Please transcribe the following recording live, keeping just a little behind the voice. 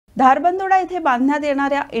धारबंदोडा येथे बांधण्यात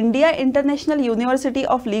येणाऱ्या India international university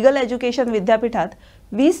of legal education विद्यापीठात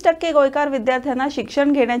 20% गोयकार विद्यार्थ्यांना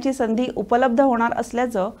शिक्षण घेण्याची संधी उपलब्ध होणार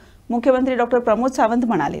असल्याचं मुख्यमंत्री डॉ. प्रमोद सावंत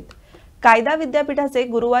म्हणाले। कायदा विद्यापीठाचे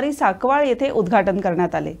गुरुवारी साकवाळ येथे उद्घाटन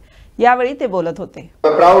करण्यात आले। यावेळी ते बोलत होते।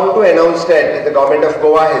 Proud to announce that the government of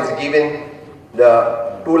Goa has given the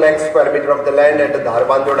 2 lakh square meter of the land at the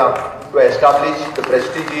Dharbandhoda to establish the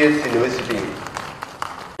prestigious university.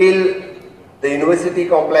 Till the university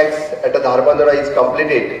complex at the Dharbandhoda is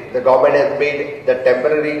completed, the government has made the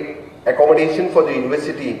temporary accommodation for the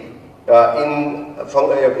university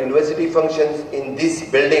university functions in this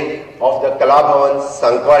building of the Kala Bhavan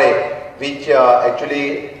Sankware, which actually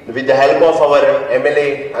with the help of our MLA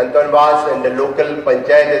Anton Vas and the local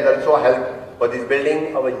panchayat has also helped for this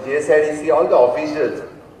building. Our JSIDC, all the officials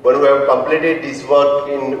who have completed this work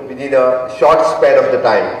within a short span of the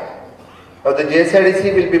time. Now the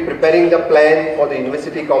JSIDC will be preparing the plan for the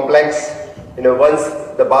university complex once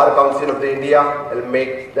the Bar Council of the India will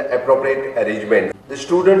make the appropriate arrangement. The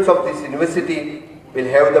students of this university will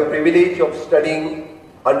have the privilege of studying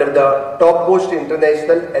under the topmost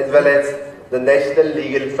international as well as the national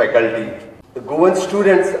legal faculty. The Goan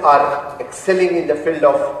students are excelling in the field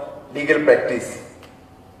of legal practice.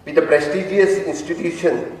 With a prestigious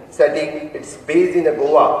institution setting its base in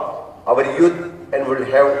Goa, our youth and will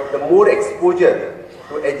have the more exposure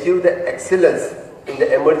to achieve the excellence in the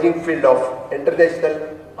emerging field of international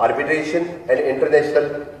arbitration and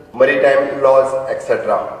international maritime laws,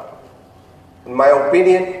 etc. In my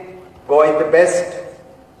opinion, Goa is the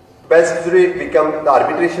best to become the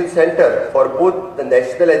arbitration center for both the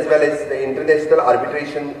national as well as the international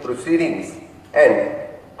arbitration proceedings, and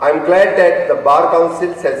I am glad that the Bar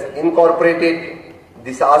Council has incorporated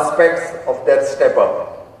these aspects of their step up.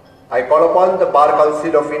 I call upon the Bar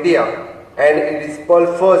Council of India and its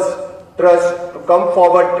first trust to come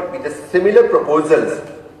forward with the similar proposals,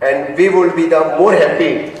 and we will be the more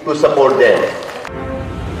happy to support them.